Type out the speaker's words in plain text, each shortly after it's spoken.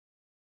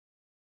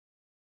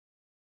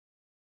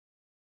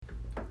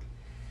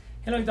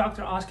Hello,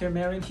 Dr. Oscar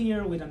Marin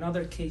here with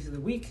another case of the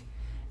week.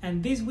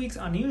 And this week's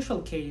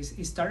unusual case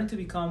is starting to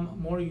become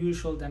more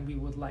usual than we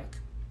would like.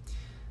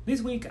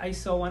 This week, I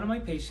saw one of my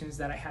patients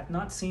that I had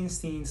not seen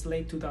since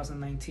late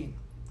 2019.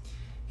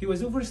 He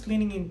was due for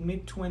screening in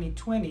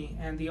mid-2020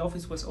 and the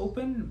office was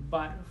open,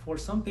 but for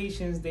some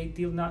patients, they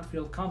did not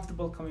feel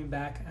comfortable coming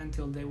back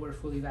until they were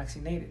fully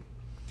vaccinated.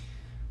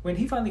 When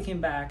he finally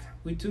came back,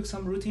 we took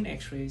some routine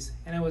x-rays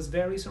and I was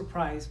very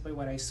surprised by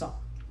what I saw.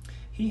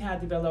 He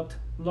had developed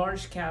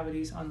large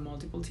cavities on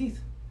multiple teeth.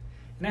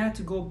 And I had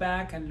to go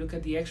back and look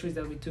at the x-rays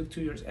that we took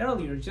 2 years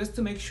earlier just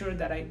to make sure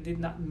that I did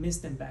not miss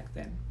them back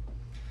then.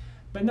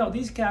 But no,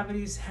 these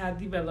cavities had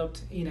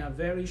developed in a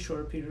very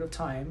short period of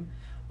time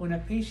on a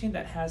patient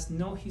that has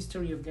no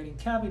history of getting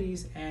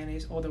cavities and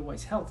is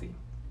otherwise healthy.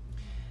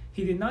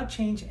 He did not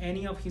change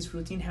any of his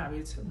routine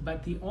habits,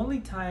 but the only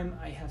time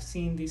I have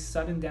seen this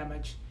sudden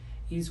damage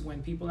is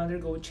when people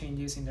undergo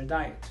changes in their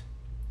diet.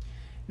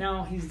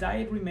 Now, his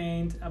diet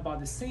remained about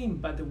the same,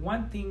 but the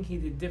one thing he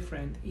did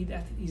different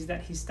is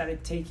that he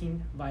started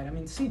taking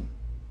vitamin C.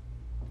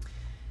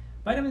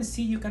 Vitamin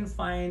C you can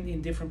find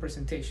in different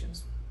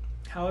presentations.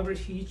 However,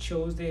 he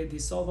chose the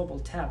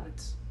dissolvable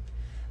tablets.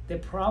 The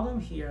problem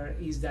here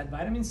is that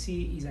vitamin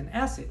C is an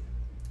acid.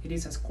 It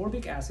is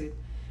ascorbic acid,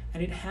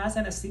 and it has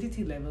an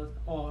acidity level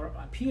or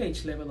a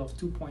pH level of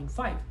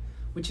 2.5,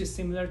 which is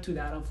similar to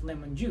that of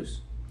lemon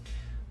juice.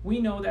 We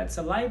know that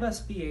saliva's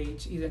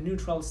pH is a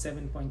neutral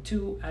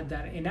 7.2 and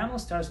that enamel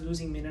starts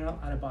losing mineral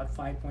at about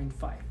 5.5.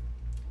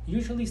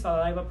 Usually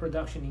saliva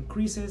production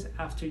increases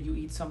after you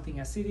eat something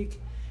acidic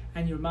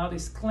and your mouth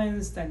is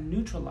cleansed and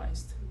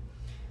neutralized.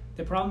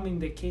 The problem in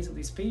the case of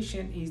this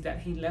patient is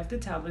that he left the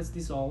tablets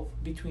dissolve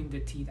between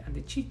the teeth and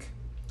the cheek.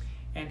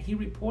 And he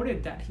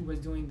reported that he was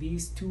doing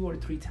these 2 or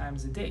 3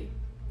 times a day.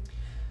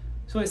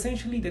 So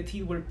essentially the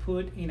teeth were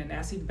put in an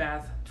acid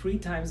bath 3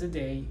 times a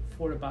day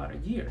for about a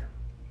year.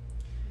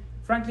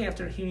 Frankly,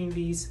 after hearing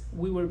these,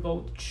 we were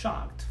both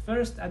shocked,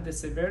 first at the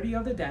severity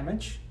of the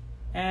damage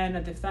and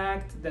at the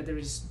fact that there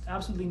is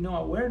absolutely no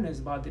awareness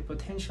about the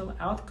potential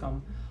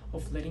outcome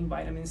of letting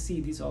vitamin C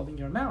dissolve in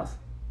your mouth.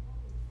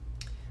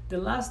 The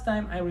last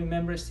time I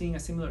remember seeing a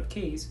similar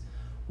case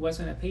was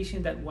on a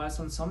patient that was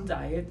on some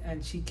diet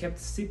and she kept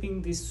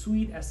sipping this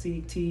sweet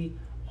acidic tea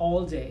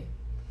all day.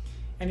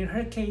 And in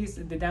her case,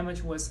 the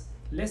damage was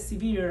less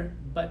severe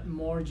but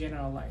more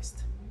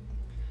generalized.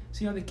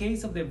 So in the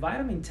case of the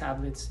vitamin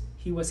tablets,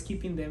 he was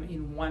keeping them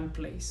in one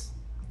place.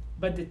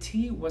 But the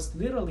tea was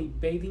literally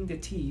bathing the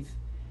teeth,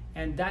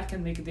 and that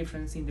can make a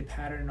difference in the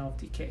pattern of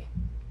decay.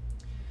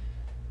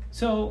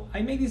 So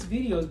I make these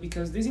videos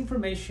because this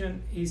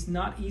information is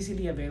not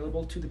easily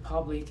available to the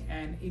public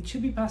and it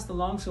should be passed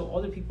along so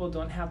other people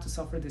don't have to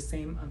suffer the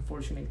same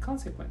unfortunate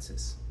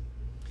consequences.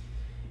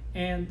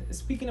 And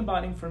speaking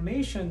about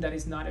information that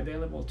is not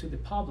available to the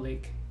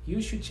public,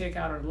 you should check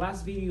out our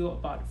last video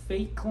about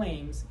fake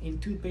claims in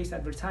toothpaste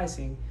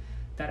advertising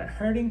that are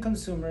hurting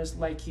consumers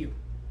like you.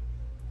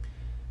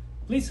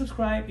 Please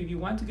subscribe if you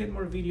want to get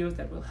more videos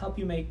that will help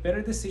you make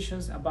better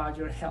decisions about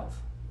your health.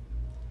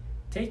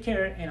 Take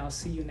care, and I'll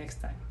see you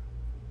next time.